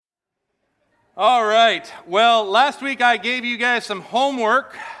All right. Well, last week I gave you guys some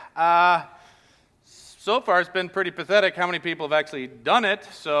homework. So far it's been pretty pathetic how many people have actually done it,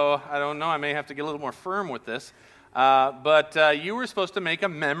 so I don't know. I may have to get a little more firm with this. But you were supposed to make a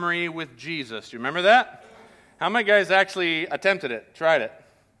memory with Jesus. Do you remember that? How many guys actually attempted it, tried it?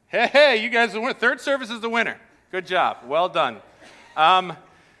 Hey, you guys, third service is the winner. Good job. Well done.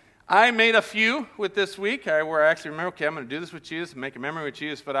 I made a few with this week where I actually remember, okay, I'm going to do this with Jesus, make a memory with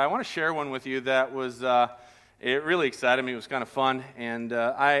Jesus, but I want to share one with you that was, it really excited me. It was kind of fun. And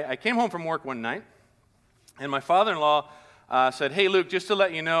I came home from work one night, and my father-in-law said, hey, Luke, just to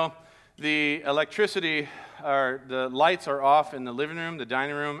let you know, the electricity, or the lights are off in the living room, the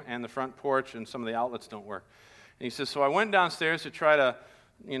dining room, and the front porch, and some of the outlets don't work. And he says, so I went downstairs to try to,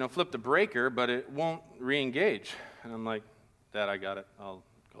 flip the breaker, but it won't re-engage. And I'm like, Dad, I got it. I'll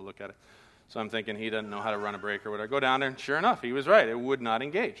go look at it. So I'm thinking he doesn't know how to run a breaker. Would I go down there? And sure enough, he was right. It would not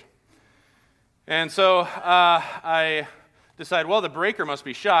engage. And so I decide, well, the breaker must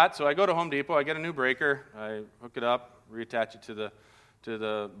be shot. So I go to Home Depot. I get a new breaker. I hook it up, reattach it to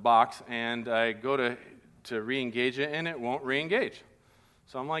the box, and I go to re-engage it, and it won't re-engage.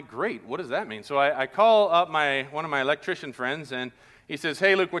 So I'm like, great. What does that mean? So I call up one of my electrician friends, and he says,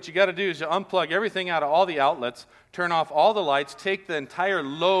 hey, Luke, what you got to do is you unplug everything out of all the outlets, turn off all the lights, take the entire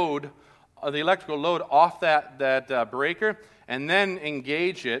load, the electrical load off that breaker, and then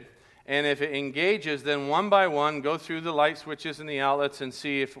engage it. And if it engages, then one by one, go through the light switches and the outlets and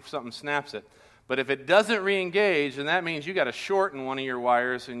see if something snaps it. But if it doesn't re-engage, then that means you got to shorten one of your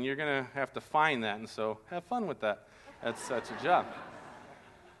wires, and you're going to have to find that. And so have fun with that. That's a job.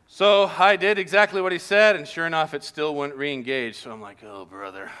 So I did exactly what he said, and sure enough, it still wouldn't re-engage. So I'm like, oh,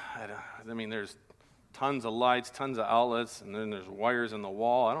 brother. There's tons of lights, tons of outlets, and then there's wires in the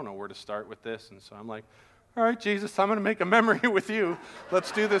wall. I don't know where to start with this. And so I'm like, all right, Jesus, I'm going to make a memory with you.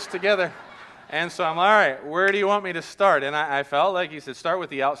 Let's do this together. And so I'm like, all right, where do you want me to start? And I felt like he said, start with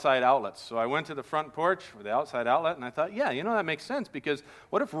the outside outlets. So I went to the front porch with the outside outlet, and I thought, yeah, that makes sense, because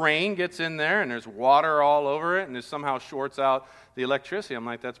what if rain gets in there and there's water all over it and it somehow shorts out the electricity? I'm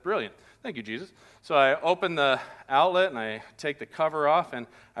like, that's brilliant. Thank you, Jesus. So I open the outlet, and I take the cover off, and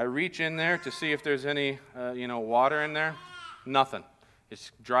I reach in there to see if there's any, water in there. Nothing.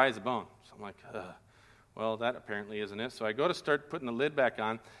 It's dry as a bone. So I'm like, well, that apparently isn't it. So I go to start putting the lid back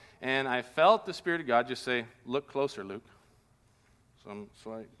on, and I felt the Spirit of God just say, look closer, Luke.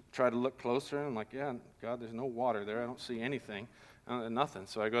 So I try to look closer, and I'm like, yeah, God, there's no water there. I don't see anything, nothing.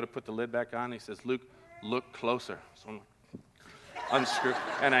 So I go to put the lid back on, and he says, Luke, look closer. So I'm like, unscrew,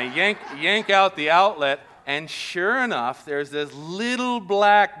 and I yank out the outlet, and sure enough, there's this little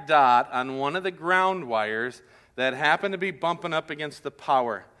black dot on one of the ground wires that happened to be bumping up against the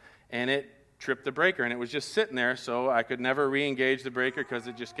power, and it tripped the breaker, and it was just sitting there, so I could never re-engage the breaker because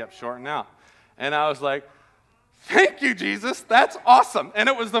it just kept shorting out. And I was like, thank you, Jesus, that's awesome. And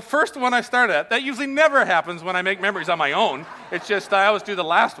it was the first one I started at. That usually never happens when I make memories on my own. It's just I always do the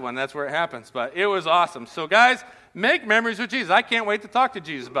last one. That's where it happens. But it was awesome. So guys, make memories with Jesus. I can't wait to talk to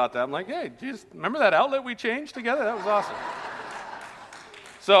Jesus about that. I'm like, hey, Jesus, remember that outlet we changed together? That was awesome.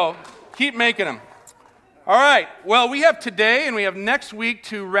 So keep making them. All right, well, we have today and we have next week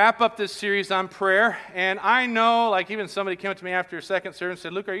to wrap up this series on prayer. And I know, like even somebody came up to me after your second service and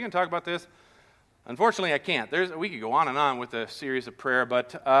said, Luke, are you going to talk about this? Unfortunately, I can't. We could go on with a series of prayer,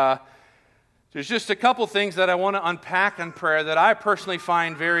 but there's just a couple things that I want to unpack on prayer that I personally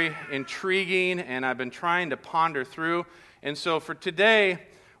find very intriguing and I've been trying to ponder through. And so for today,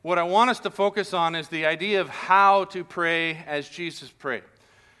 what I want us to focus on is the idea of how to pray as Jesus prayed.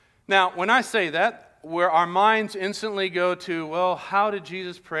 Now, when I say that, where our minds instantly go to, well, how did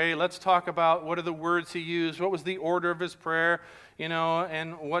Jesus pray? Let's talk about what are the words he used, what was the order of his prayer,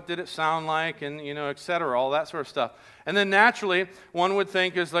 and what did it sound like, and, et cetera, all that sort of stuff. And then naturally, one would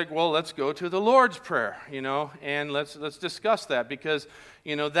think is like, well, let's go to the Lord's Prayer, and let's discuss that, because,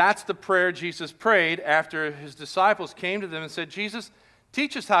 that's the prayer Jesus prayed after his disciples came to them and said, Jesus,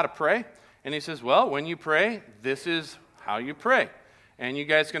 teach us how to pray. And he says, well, when you pray, this is how you pray. And you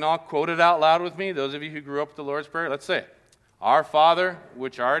guys can all quote it out loud with me, those of you who grew up with the Lord's Prayer. Let's say it. Our Father,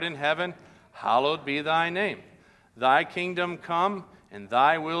 which art in heaven, hallowed be thy name. Thy kingdom come, and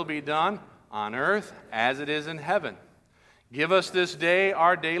thy will be done, on earth as it is in heaven. Give us this day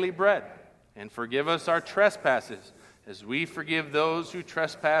our daily bread, and forgive us our trespasses, as we forgive those who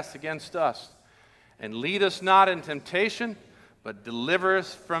trespass against us. And lead us not in temptation, but deliver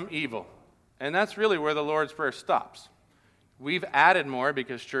us from evil. And that's really where the Lord's Prayer stops. We've added more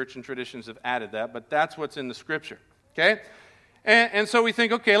because church and traditions have added that, but that's what's in the Scripture, okay? And so we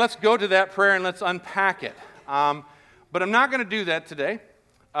think, okay, let's go to that prayer and let's unpack it. But I'm not going to do that today.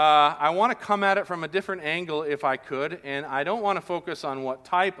 I want to come at it from a different angle if I could, and I don't want to focus on what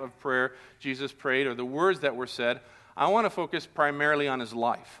type of prayer Jesus prayed or the words that were said. I want to focus primarily on his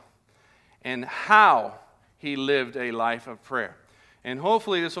life and how he lived a life of prayer. And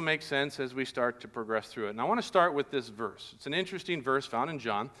hopefully this will make sense as we start to progress through it. And I want to start with this verse. It's an interesting verse found in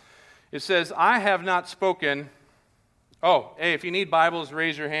John. It says, I have not spoken... Oh, hey, if you need Bibles,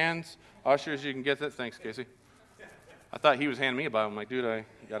 raise your hands. Ushers, you can get that. Thanks, Casey. I thought he was handing me a Bible. I'm like, dude, I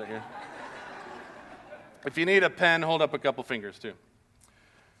got it here. If you need a pen, hold up a couple fingers too.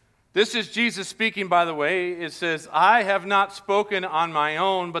 This is Jesus speaking, by the way. It says, I have not spoken on my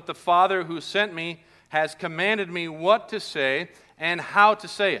own, but the Father who sent me has commanded me what to say and how to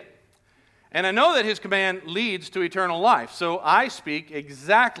say it. And I know that his command leads to eternal life, so I speak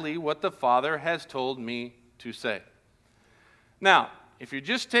exactly what the Father has told me to say. Now, if you're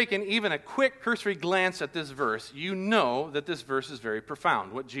just taking even a quick cursory glance at this verse, you know that this verse is very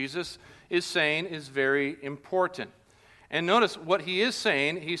profound. What Jesus is saying is very important. And notice what he is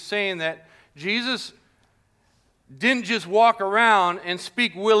saying. He's saying that Jesus didn't just walk around and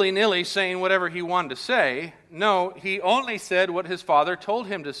speak willy-nilly saying whatever he wanted to say. No, he only said what his Father told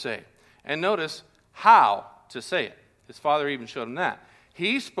him to say. And notice how to say it. His Father even showed him that.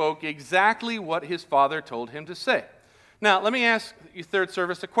 He spoke exactly what his Father told him to say. Now, let me ask you, third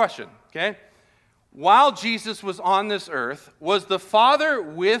service, a question, okay? While Jesus was on this earth, was the Father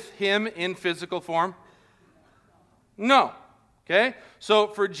with him in physical form? No, okay? So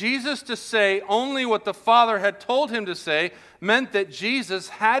for Jesus to say only what the Father had told him to say meant that Jesus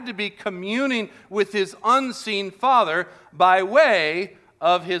had to be communing with his unseen Father by way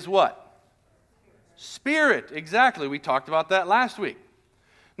of his what? Spirit, exactly. We talked about that last week.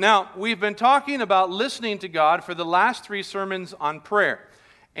 Now, we've been talking about listening to God for the last 3 sermons on prayer.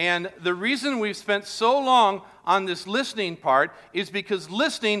 And the reason we've spent so long on this listening part is because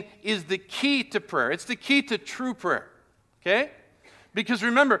listening is the key to prayer. It's the key to true prayer. Okay? Because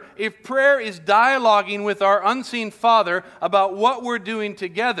remember, if prayer is dialoguing with our unseen Father about what we're doing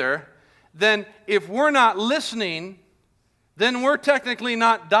together, then if we're not listening, then we're technically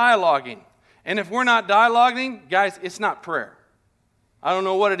not dialoguing. And if we're not dialoguing, guys, it's not prayer. I don't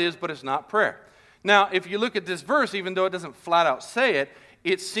know what it is, but it's not prayer. Now, if you look at this verse, even though it doesn't flat out say it,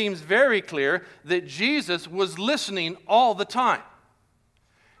 it seems very clear that Jesus was listening all the time.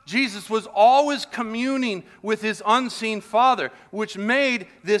 Jesus was always communing with his unseen Father, which made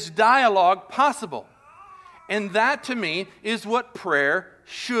this dialogue possible. And that, to me, is what prayer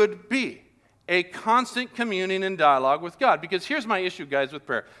should be. A constant communing and dialogue with God. Because here's my issue, guys, with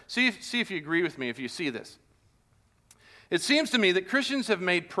prayer. See if you agree with me if you see this. It seems to me that Christians have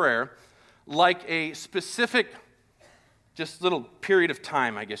made prayer like a specific, just little period of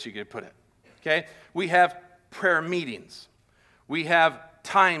time, I guess you could put it. Okay? We have prayer meetings. We have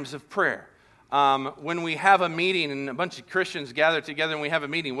times of prayer. When we have a meeting and a bunch of Christians gather together and we have a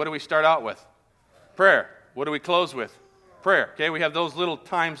meeting, what do we start out with? Prayer. What do we close with? Prayer. Okay? We have those little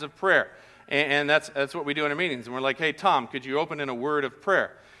times of prayer. And that's what we do in our meetings. And we're like, hey, Tom, could you open in a word of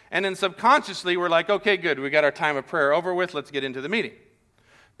prayer? And then subconsciously, we're like, okay, good, we got our time of prayer over with, let's get into the meeting.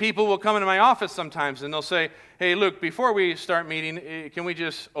 People will come into my office sometimes and they'll say, hey, Luke, before we start meeting, can we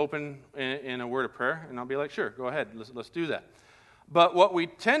just open in a word of prayer? And I'll be like, sure, go ahead, let's do that. But what we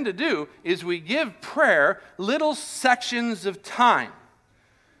tend to do is we give prayer little sections of time.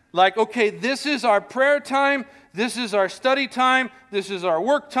 Like, okay, this is our prayer time, this is our study time, this is our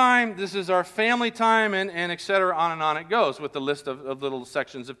work time, this is our family time, and et cetera, on and on it goes with the list of little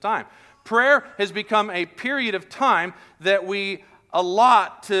sections of time. Prayer has become a period of time that we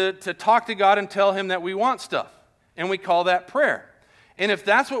allot to talk to God and tell him that we want stuff. And we call that prayer. And if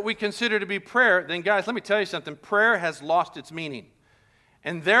that's what we consider to be prayer, then guys, let me tell you something. Prayer has lost its meaning.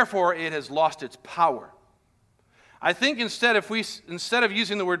 And therefore, it has lost its power. I think instead of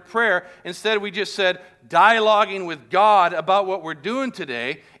using the word prayer, instead we just said dialoguing with God about what we're doing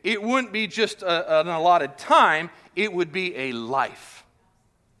today, it wouldn't be just an allotted time, it would be a life.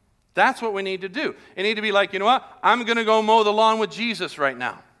 That's what we need to do. It need to be like, you know what? I'm going to go mow the lawn with Jesus right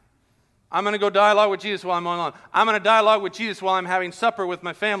now. I'm going to go dialogue with Jesus while I'm mowing the lawn. I'm going to dialogue with Jesus while I'm having supper with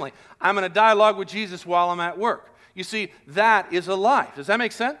my family. I'm going to dialogue with Jesus while I'm at work. You see, that is a life. Does that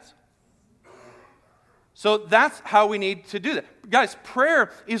make sense? So that's how we need to do that. Guys,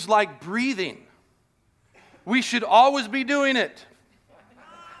 prayer is like breathing. We should always be doing it.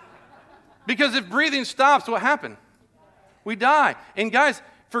 Because if breathing stops, what happened? We die. And guys,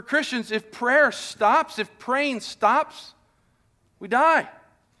 for Christians, if prayer stops, if praying stops, we die.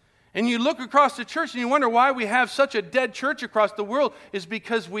 And you look across the church and you wonder why we have such a dead church across the world is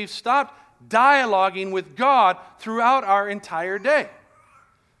because we've stopped dialoguing with God throughout our entire day.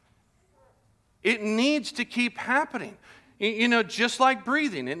 It needs to keep happening. Just like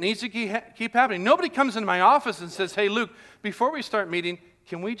breathing, it needs to keep happening. Nobody comes into my office and says, hey, Luke, before we start meeting,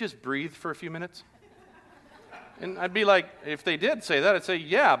 can we just breathe for a few minutes? And I'd be like, if they did say that, I'd say,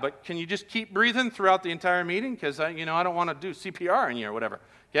 yeah, but can you just keep breathing throughout the entire meeting? Because, I don't want to do CPR on you or whatever,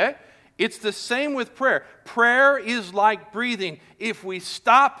 okay? It's the same with prayer. Prayer is like breathing. If we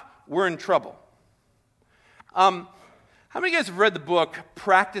stop, we're in trouble. How many of you guys have read the book,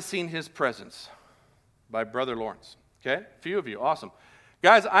 Practicing His Presence by Brother Lawrence? Okay, a few of you, awesome.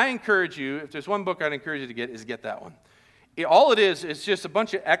 Guys, I encourage you, if there's one book I'd encourage you to get that one. All it is just a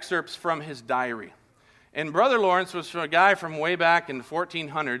bunch of excerpts from his diary. And Brother Lawrence was a guy from way back in the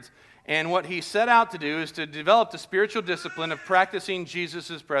 1400s, and what he set out to do is to develop the spiritual discipline of practicing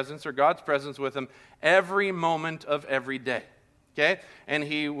Jesus' presence or God's presence with him every moment of every day. Okay? And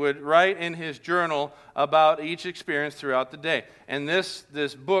he would write in his journal about each experience throughout the day. And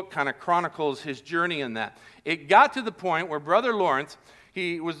this book kind of chronicles his journey in that. It got to the point where Brother Lawrence,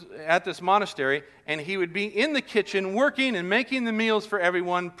 he was at this monastery, and he would be in the kitchen working and making the meals for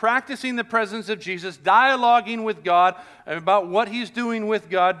everyone, practicing the presence of Jesus, dialoguing with God about what he's doing with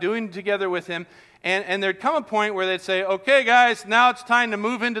God, doing together with him. And there'd come a point where they'd say, okay, guys, now it's time to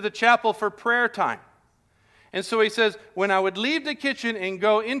move into the chapel for prayer time. And so he says, when I would leave the kitchen and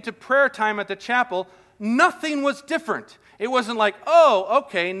go into prayer time at the chapel, nothing was different. It wasn't like, oh,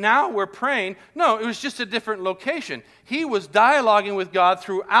 okay, now we're praying. No, it was just a different location. He was dialoguing with God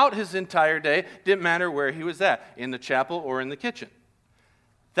throughout his entire day. Didn't matter where he was at, in the chapel or in the kitchen.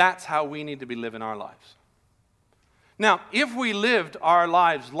 That's how we need to be living our lives. Now, if we lived our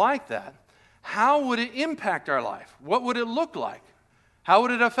lives like that, how would it impact our life? What would it look like? How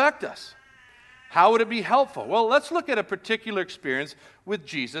would it affect us? How would it be helpful? Well, let's look at a particular experience with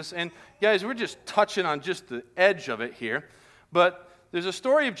Jesus. And guys, we're just touching on just the edge of it here. But there's a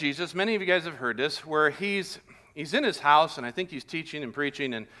story of Jesus, many of you guys have heard this, where he's in his house, and I think he's teaching and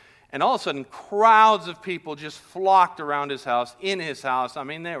preaching, and all of a sudden crowds of people just flocked around his house, in his house. I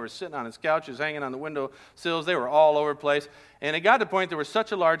mean, they were sitting on his couches, hanging on the window sills. They were all over the place. And it got to the point there was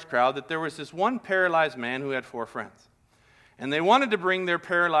such a large crowd that there was this one paralyzed man who had 4 friends. And they wanted to bring their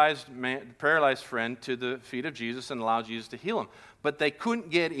paralyzed friend to the feet of Jesus and allow Jesus to heal him. But they couldn't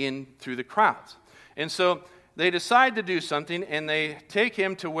get in through the crowds. And so they decide to do something, and they take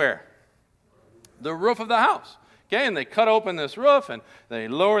him to where? The roof of the house. Okay, and they cut open this roof, and they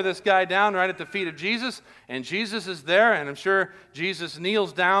lower this guy down right at the feet of Jesus. And Jesus is there, and I'm sure Jesus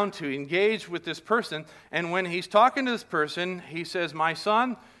kneels down to engage with this person. And when he's talking to this person, he says, "My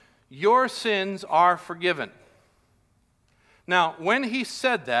son, your sins are forgiven." Now, when he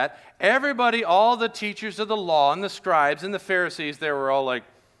said that, everybody, all the teachers of the law and the scribes and the Pharisees, they were all like,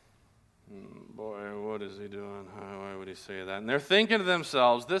 boy, what is he doing? Why would he say that? And they're thinking to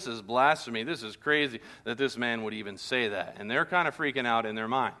themselves, this is blasphemy. This is crazy that this man would even say that. And they're kind of freaking out in their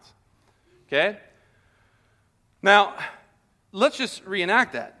minds. Okay? Now, let's just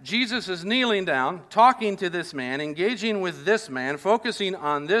reenact that. Jesus is kneeling down, talking to this man, engaging with this man, focusing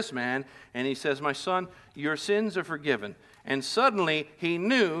on this man, and he says, "My son, your sins are forgiven." And suddenly, he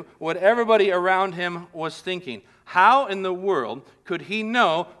knew what everybody around him was thinking. How in the world could he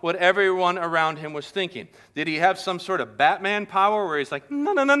know what everyone around him was thinking? Did he have some sort of Batman power where he's like,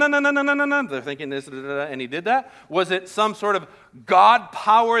 no, no, no, no, no, no, no, no, no, they're thinking this, and he did that? Was it some sort of God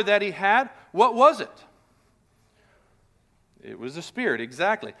power that he had? What was it? It was the Spirit,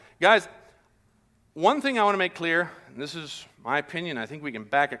 exactly. Guys, one thing I want to make clear, and this is my opinion, I think we can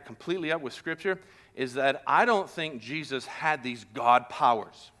back it completely up with Scripture, is that I don't think Jesus had these God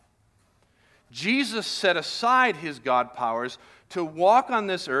powers. Jesus set aside his God powers to walk on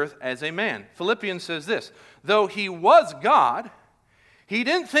this earth as a man. Philippians says this, though he was God, he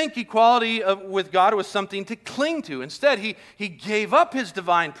didn't think equality with God was something to cling to. Instead, he gave up his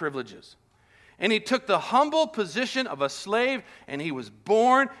divine privileges. And he took the humble position of a slave, and he was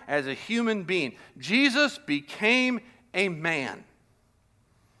born as a human being. Jesus became a man.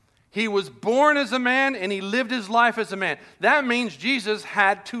 He was born as a man, and he lived his life as a man. That means Jesus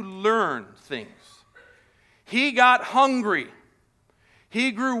had to learn things. He got hungry.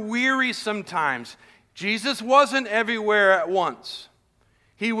 He grew weary sometimes. Jesus wasn't everywhere at once.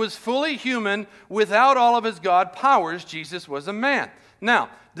 He was fully human without all of his God powers. Jesus was a man. Now,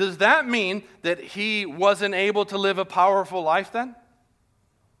 does that mean that he wasn't able to live a powerful life then?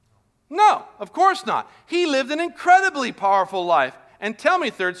 No, of course not. He lived an incredibly powerful life. And tell me,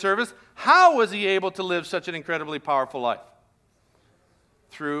 third service, how was he able to live such an incredibly powerful life?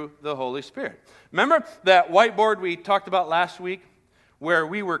 Through the Holy Spirit. Remember that whiteboard we talked about last week where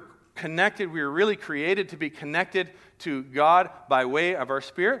we were connected, we were really created to be connected to God by way of our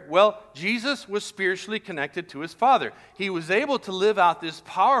spirit? Well, Jesus was spiritually connected to his Father. He was able to live out this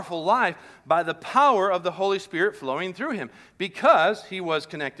powerful life by the power of the Holy Spirit flowing through him because he was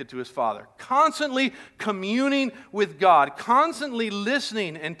connected to his Father, constantly communing with God, constantly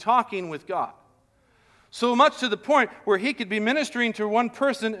listening and talking with God. So much to the point where he could be ministering to one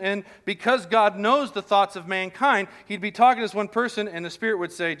person, and because God knows the thoughts of mankind, he'd be talking to this one person, and the Spirit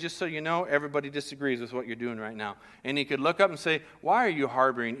would say, just so you know, everybody disagrees with what you're doing right now. And he could look up and say, why are you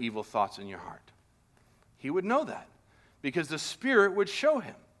harboring evil thoughts in your heart? He would know that because the Spirit would show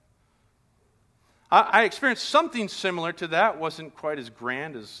him. I experienced something similar to that. Wasn't quite as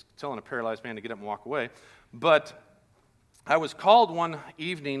grand as telling a paralyzed man to get up and walk away, but I was called one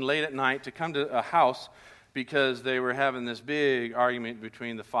evening late at night to come to a house because they were having this big argument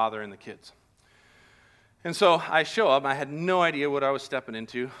between the father and the kids. And so I show up. I had no idea what I was stepping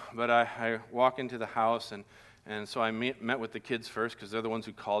into, but I walk into the house, and so I met with the kids first because they're the ones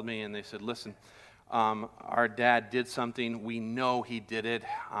who called me, and they said, listen, our dad did something. We know he did it,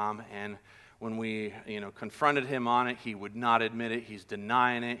 and when we, confronted him on it, he would not admit it. He's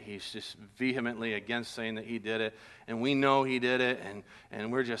denying it. He's just vehemently against saying that he did it. And we know he did it,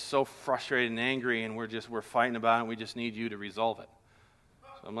 and we're just so frustrated and angry, and we're fighting about it, and we just need you to resolve it.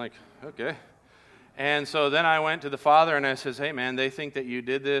 So I'm like, okay. And so then I went to the father, and I says, hey, man, they think that you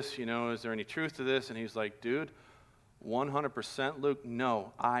did this. Is there any truth to this? And he's like, dude, 100% Luke,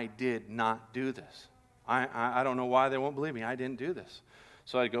 no, I did not do this. I don't know why they won't believe me. I didn't do this.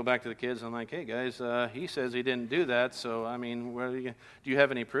 So I go back to the kids, and I'm like, hey, guys, he says he didn't do that, so, do you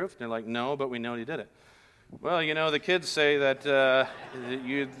have any proof? And they're like, no, but we know he did it. Well, the kids say that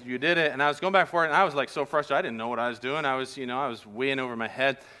you did it, and I was going back for it, and I was, so frustrated. I didn't know what I was doing. I was way in over my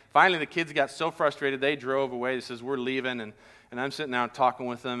head. Finally, the kids got so frustrated, they drove away. They says, we're leaving, and I'm sitting there talking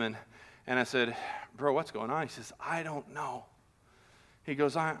with them, and I said, bro, what's going on? He says, I don't know. He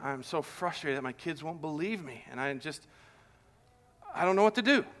goes, I'm so frustrated that my kids won't believe me, and I don't know what to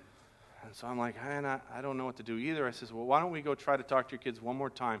do. And so I'm like, I don't know what to do either. I says, well, why don't we go try to talk to your kids one more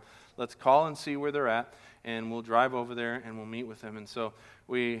time? Let's call and see where they're at, and we'll drive over there, and we'll meet with them. And so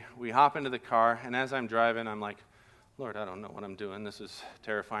we hop into the car, and as I'm driving, I'm like, Lord, I don't know what I'm doing. This is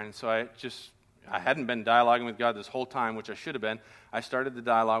terrifying. And so I hadn't been dialoguing with God this whole time, which I should have been. I started the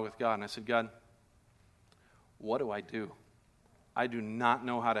dialogue with God, and I said, God, what do I do? I do not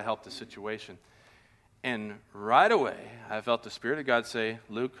know how to help the situation. And right away, I felt the Spirit of God say,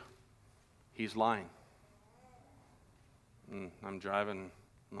 Luke, he's lying. And I'm driving.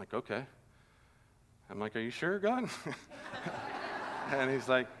 I'm like, okay. I'm like, are you sure, God? And he's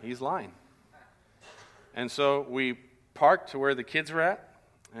like, he's lying. And so we parked to where the kids were at,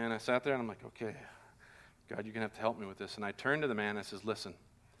 and I sat there, and I'm like, okay, God, you're going to have to help me with this. And I turned to the man, and I says, listen,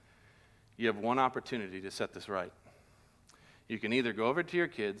 you have one opportunity to set this right. You can either go over to your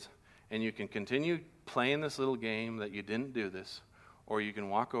kids, and you can continue playing this little game that you didn't do this, or you can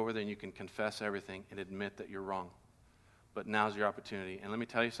walk over there and you can confess everything and admit that you're wrong. But now's your opportunity. And let me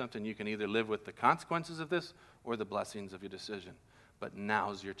tell you something, you can either live with the consequences of this or the blessings of your decision. But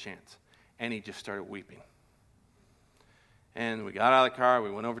now's your chance. And he just started weeping. And we got out of the car,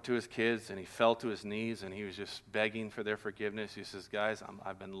 we went over to his kids, and he fell to his knees, and he was just begging for their forgiveness. He says, guys,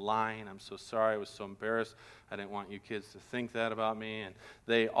 I've been lying. I'm so sorry. I was so embarrassed. I didn't want you kids to think that about me. And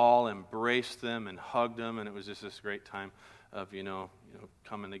they all embraced them and hugged them, and it was just this great time of,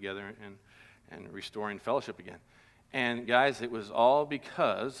 coming together and restoring fellowship again. And, guys, it was all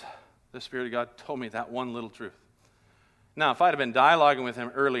because the Spirit of God told me that one little truth. Now, if I'd have been dialoguing with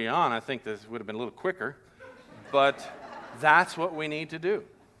him early on, I think this would have been a little quicker, but that's what we need to do.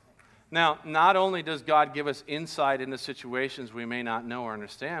 Now, not only does God give us insight into situations we may not know or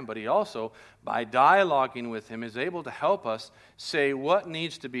understand, but he also, by dialoguing with him, is able to help us say what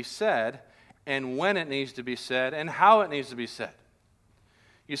needs to be said and when it needs to be said and how it needs to be said.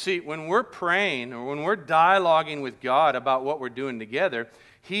 You see, when we're praying or when we're dialoguing with God about what we're doing together,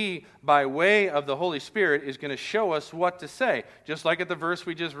 he, by way of the Holy Spirit, is going to show us what to say. Just like at the verse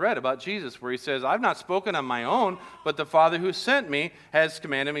we just read about Jesus, where he says, I've not spoken on my own, but the Father who sent me has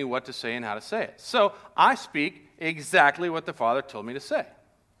commanded me what to say and how to say it. So I speak exactly what the Father told me to say.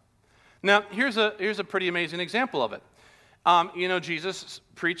 Now, here's a pretty amazing example of it. Jesus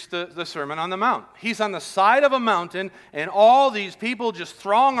preached the Sermon on the Mount. He's on the side of a mountain, and all these people just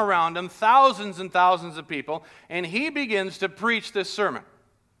throng around him, thousands and thousands of people, and he begins to preach this sermon.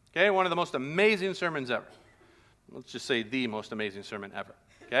 Okay, one of the most amazing sermons ever. Let's just say the most amazing sermon ever.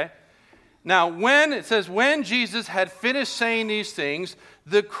 Okay? Now, when Jesus had finished saying these things,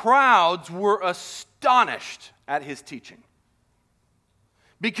 the crowds were astonished at his teaching,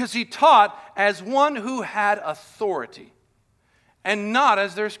 because he taught as one who had authority and not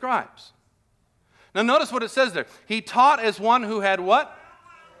as their scribes. Now notice what it says there. He taught as one who had what?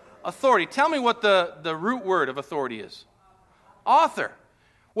 Authority. Tell me what the root word of authority is. Author.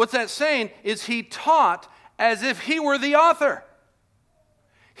 What's that saying is he taught as if he were the author.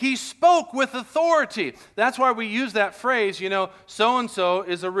 He spoke with authority. That's why we use that phrase, so-and-so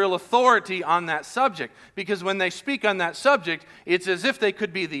is a real authority on that subject. Because when they speak on that subject, it's as if they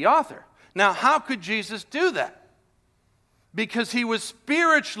could be the author. Now, how could Jesus do that? Because he was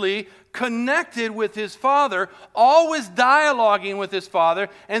spiritually connected with his Father, always dialoguing with his Father,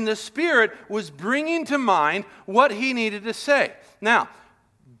 and the Spirit was bringing to mind what he needed to say. Now,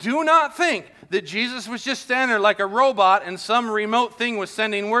 do not think that Jesus was just standing there like a robot and some remote thing was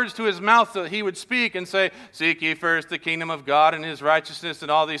sending words to his mouth so that he would speak and say, "Seek ye first the kingdom of God and his righteousness, and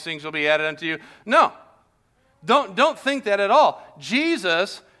all these things will be added unto you." No. Don't think that at all.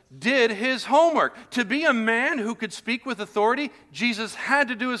 Jesus did his homework. To be a man who could speak with authority, Jesus had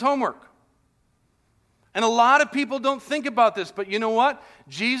to do his homework. And a lot of people don't think about this, but you know what?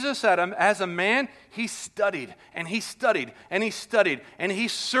 Jesus, as a man, he studied, and he studied, and he studied, and he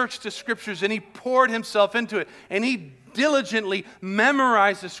searched the Scriptures, and he poured himself into it, and he diligently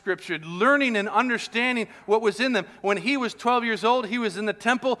memorized the Scripture, learning and understanding what was in them. When he was 12 years old, he was in the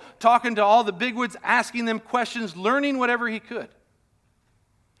temple talking to all the bigwigs, asking them questions, learning whatever he could.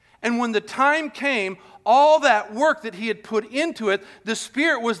 And when the time came, all that work that he had put into it, the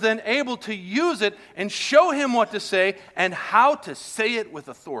Spirit was then able to use it and show him what to say and how to say it with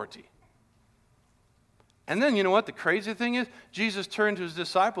authority. And then, you know what the crazy thing is? Jesus turned to his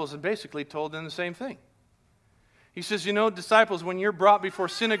disciples and basically told them the same thing. He says, disciples, when you're brought before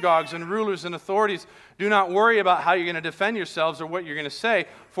synagogues and rulers and authorities, do not worry about how you're going to defend yourselves or what you're going to say,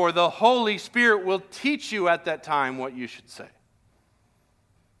 for the Holy Spirit will teach you at that time what you should say.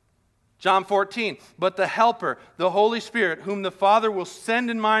 John 14, but the Helper, the Holy Spirit, whom the Father will send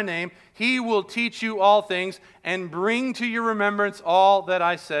in my name, he will teach you all things and bring to your remembrance all that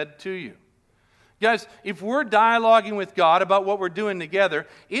I said to you. Guys, if we're dialoguing with God about what we're doing together,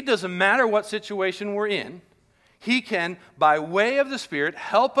 it doesn't matter what situation we're in. He can, by way of the Spirit,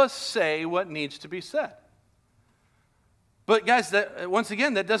 help us say what needs to be said. But guys, once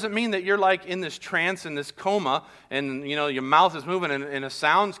again, that doesn't mean that you're like in this trance, in this coma, and your mouth is moving and a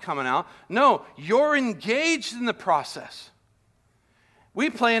sound's coming out. No, you're engaged in the process. We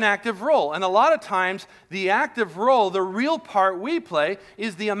play an active role, and a lot of times the active role, the real part we play,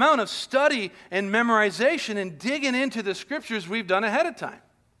 is the amount of study and memorization and digging into the Scriptures we've done ahead of time.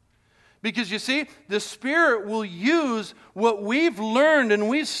 Because you see, the Spirit will use what we've learned and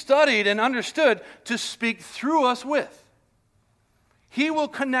we've studied and understood to speak through us with. He will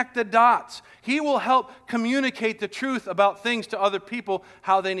connect the dots. He will help communicate the truth about things to other people,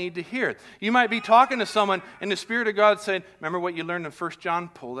 how they need to hear it. You might be talking to someone and the Spirit of God saying, remember what you learned in 1 John?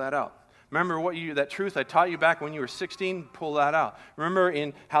 Pull that out. Remember that truth I taught you back when you were 16? Pull that out. Remember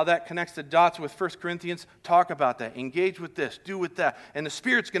in how that connects the dots with 1 Corinthians? Talk about that. Engage with this. Do with that. And the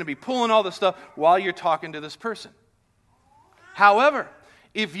Spirit's going to be pulling all the stuff while you're talking to this person. However,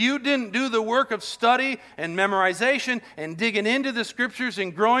 if you didn't do the work of study and memorization and digging into the Scriptures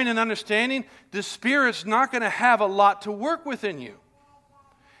and growing in understanding, the Spirit's not going to have a lot to work within you.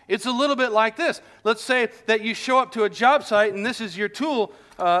 It's a little bit like this. Let's say that you show up to a job site and this is your tool,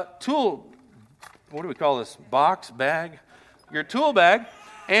 what do we call this? Box, bag? Your tool bag.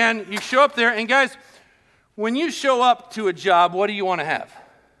 And you show up there, and guys, when you show up to a job, what do you want to have?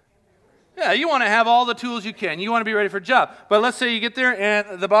 Yeah, you want to have all the tools you can. You want to be ready for a job. But let's say you get there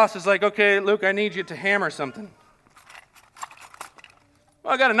and the boss is like, okay, Luke, I need you to hammer something.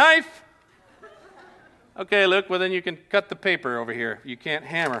 Well, I got a knife. Okay, Luke, well then you can cut the paper over here. You can't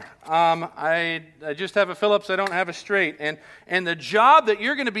hammer. I just have a Phillips, I don't have a straight. And the job that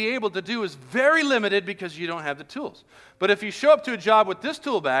you're going to be able to do is very limited because you don't have the tools. But if you show up to a job with this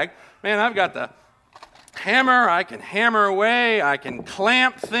tool bag, man, I've got the hammer, I can hammer away, I can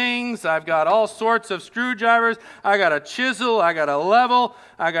clamp things, I've got all sorts of screwdrivers, I got a chisel, I got a level,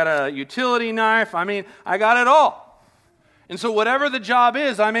 I got a utility knife, I got it all. And so whatever the job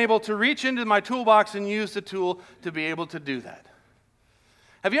is, I'm able to reach into my toolbox and use the tool to be able to do that.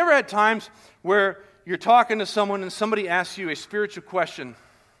 Have you ever had times where you're talking to someone and somebody asks you a spiritual question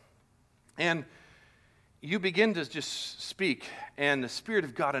and you begin to just speak and the Spirit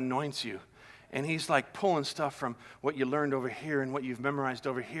of God anoints you? And he's like pulling stuff from what you learned over here and what you've memorized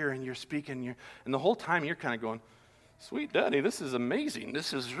over here, and you're speaking, and the whole time you're kind of going, Sweet Daddy, this is amazing.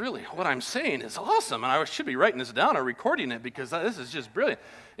 This is really, what I'm saying is awesome. And I should be writing this down or recording it because this is just brilliant.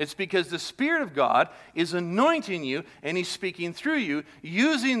 It's because the Spirit of God is anointing you and He's speaking through you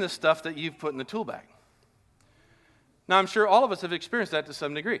using the stuff that you've put in the tool bag. Now, I'm sure all of us have experienced that to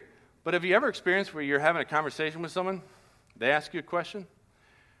some degree. But have you ever experienced where you're having a conversation with someone, they ask you a question,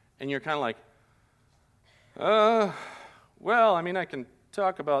 and you're kind of like, well, I mean, I can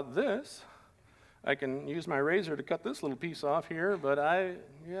talk about this. I can use my razor to cut this little piece off here, but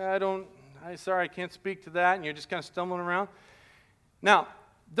sorry, I can't speak to that, and you're just kind of stumbling around. Now,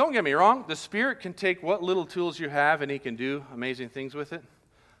 don't get me wrong, the Spirit can take what little tools you have and He can do amazing things with it.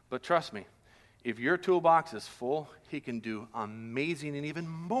 But trust me, if your toolbox is full, He can do amazing and even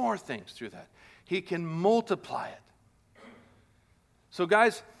more things through that. He can multiply it. So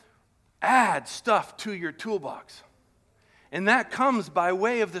guys, add stuff to your toolbox. And that comes by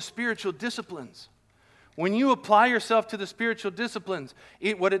way of the spiritual disciplines. When you apply yourself to the spiritual disciplines,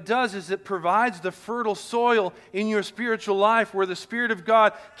 what it does is it provides the fertile soil in your spiritual life where the Spirit of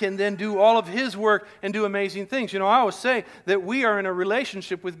God can then do all of His work and do amazing things. You know, I always say that we are in a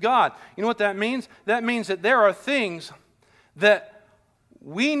relationship with God. You know what that means? That means that there are things that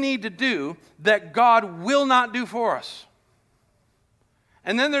we need to do that God will not do for us.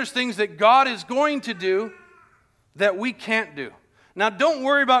 And then there's things that God is going to do that we can't do. Now, don't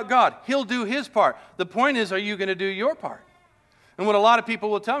worry about God. He'll do His part. The point is, are you going to do your part? And what a lot of people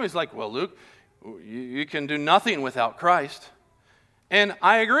will tell me is like, well, Luke, you can do nothing without Christ. And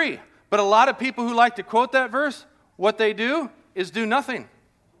I agree. But a lot of people who like to quote that verse, what they do is do nothing.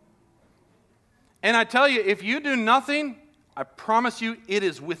 And I tell you, if you do nothing, I promise you it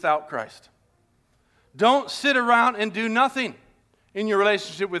is without Christ. Don't sit around and do nothing in your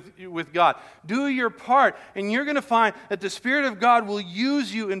relationship with God. Do your part, and you're going to find that the Spirit of God will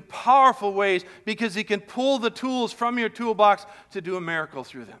use you in powerful ways because He can pull the tools from your toolbox to do a miracle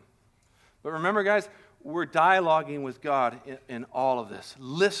through them. But remember, guys, we're dialoguing with God in all of this,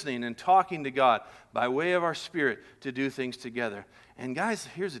 listening and talking to God by way of our Spirit to do things together. And guys,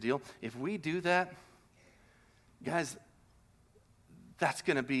 here's the deal. If we do that, guys, that's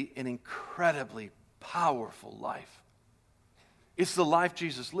going to be an incredibly powerful life. It's the life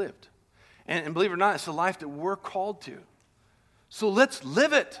Jesus lived. And believe it or not, it's the life that we're called to. So let's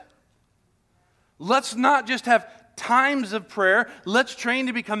live it. Let's not just have times of prayer. Let's train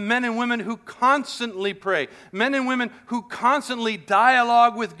to become men and women who constantly pray. Men and women who constantly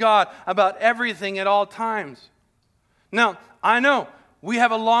dialogue with God about everything at all times. Now, I know we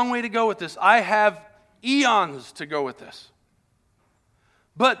have a long way to go with this. I have eons to go with this.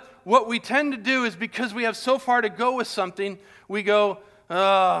 But what we tend to do is because we have so far to go with something, we go,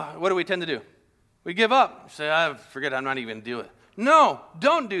 what do we tend to do? We give up. Say, I forget, I'm not even going to do it. No,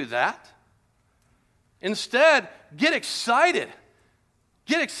 don't do that. Instead, get excited.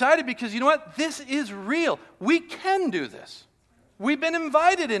 Get excited because you know what? This is real. We can do this. We've been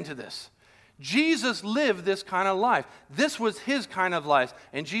invited into this. Jesus lived this kind of life. This was His kind of life.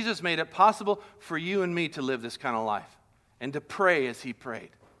 And Jesus made it possible for you and me to live this kind of life and to pray as He prayed.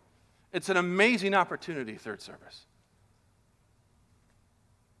 It's an amazing opportunity, third service.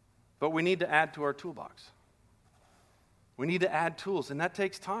 But we need to add to our toolbox. We need to add tools, and that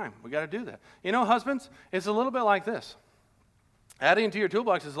takes time. We got to do that. You know, husbands, it's a little bit like this. Adding to your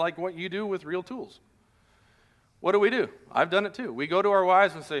toolbox is like what you do with real tools. What do? I've done it too. We go to our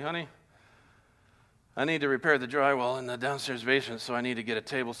wives and say, honey, I need to repair the drywall in the downstairs basement, so I need to get a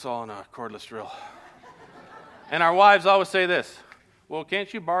table saw and a cordless drill. And our wives always say this, well,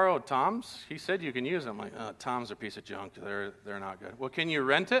 can't you borrow Tom's? He said you can use them. I'm like, Tom's are a piece of junk. They're not good. Well, can you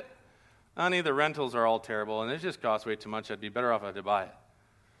rent it? Honey, the rentals are all terrible, and it just costs way too much. I'd be better off if I had to buy it.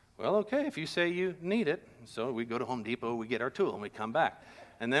 Well, okay, if you say you need it. So we go to Home Depot, we get our tool, and we come back.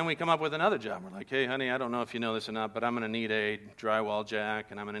 And then we come up with another job. We're like, hey, honey, I don't know if you know this or not, but I'm going to need a drywall jack,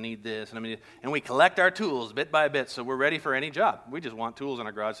 and I'm going to need this, and we collect our tools bit by bit, so we're ready for any job. We just want tools in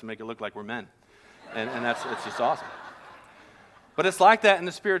our garage to make it look like we're men. And it's just awesome. But it's like that in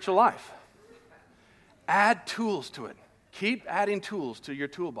the spiritual life. Add tools to it. Keep adding tools to your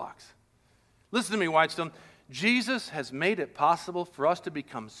toolbox. Listen to me, Whitestone. Jesus has made it possible for us to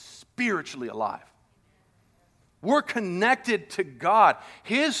become spiritually alive. We're connected to God.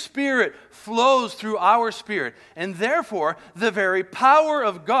 His Spirit flows through our spirit, and therefore, the very power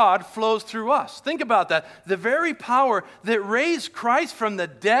of God flows through us. Think about that. The very power that raised Christ from the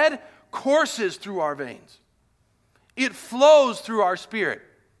dead courses through our veins. It flows through our spirit.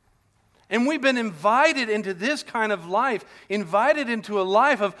 And we've been invited into this kind of life, invited into a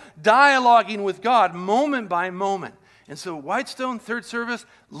life of dialoguing with God moment by moment. And so, Whitestone, third service,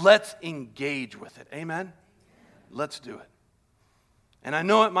 let's engage with it. Amen? let's do it. And I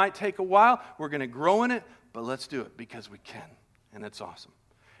know it might take a while. We're going to grow in it, but let's do it because we can. And it's awesome.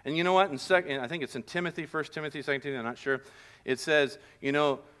 And you know what? I think it's in Timothy, 1 Timothy, 2 Timothy, I'm not sure. It says,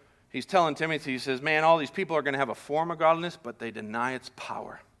 he's telling Timothy, he says, man, all these people are going to have a form of godliness, but they deny its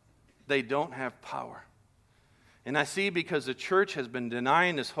power. They don't have power. And I see because the church has been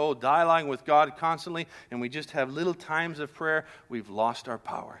denying this whole dialogue with God constantly, and we just have little times of prayer, we've lost our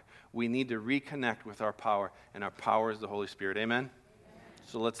power. We need to reconnect with our power, and our power is the Holy Spirit. Amen?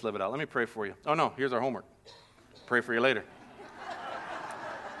 So let's live it out. Let me pray for you. Oh, no, here's our homework. Pray for you later.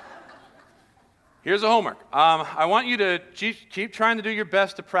 Here's the homework. I want you to keep trying to do your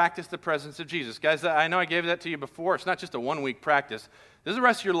best to practice the presence of Jesus. Guys, I know I gave that to you before. It's not just a one-week practice. This is the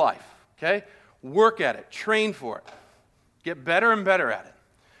rest of your life, okay? Work at it. Train for it. Get better and better at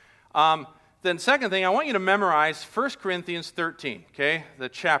it. Then second thing, I want you to memorize 1 Corinthians 13, okay, the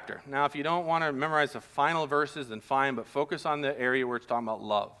chapter. Now, if you don't want to memorize the final verses, then fine, but focus on the area where it's talking about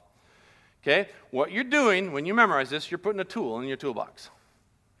love. Okay? What you're doing when you memorize this, you're putting a tool in your toolbox.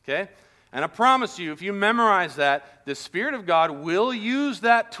 Okay? And I promise you, if you memorize that, the Spirit of God will use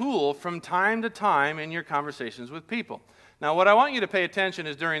that tool from time to time in your conversations with people. Now, what I want you to pay attention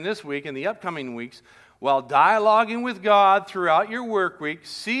is during this week and the upcoming weeks, while dialoguing with God throughout your work week,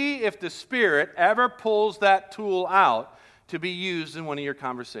 see if the Spirit ever pulls that tool out to be used in one of your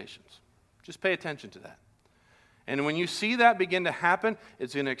conversations. Just pay attention to that. And when you see that begin to happen,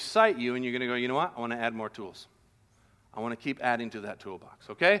 it's going to excite you, and you're going to go, you know what? I want to add more tools. I want to keep adding to that toolbox,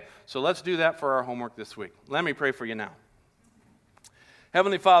 okay? So let's do that for our homework this week. Let me pray for you now.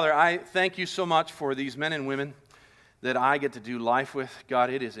 Heavenly Father, I thank you so much for these men and women that I get to do life with. God,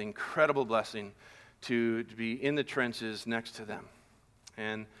 it is an incredible blessing to be in the trenches next to them.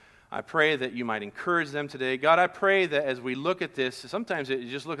 And I pray that you might encourage them today. God, I pray that as we look at this, sometimes it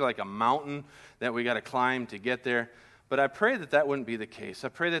just looks like a mountain that we got to climb to get there. But I pray that that wouldn't be the case. I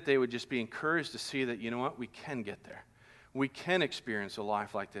pray that they would just be encouraged to see that, you know what, we can get there. We can experience a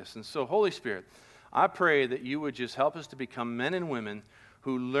life like this. And so, Holy Spirit, I pray that you would just help us to become men and women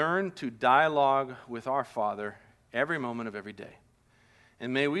who learn to dialogue with our Father every moment of every day.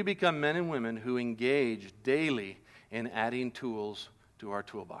 And may we become men and women who engage daily in adding tools to our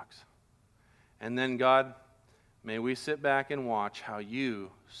toolbox. And then, God, may we sit back and watch how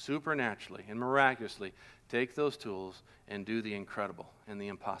you supernaturally and miraculously take those tools and do the incredible and the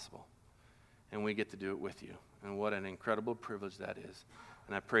impossible. And we get to do it with you. And what an incredible privilege that is.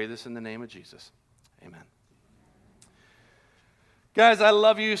 And I pray this in the name of Jesus. Amen. Guys, I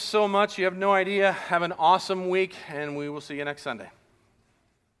love you so much. You have no idea. Have an awesome week, and we will see you next Sunday.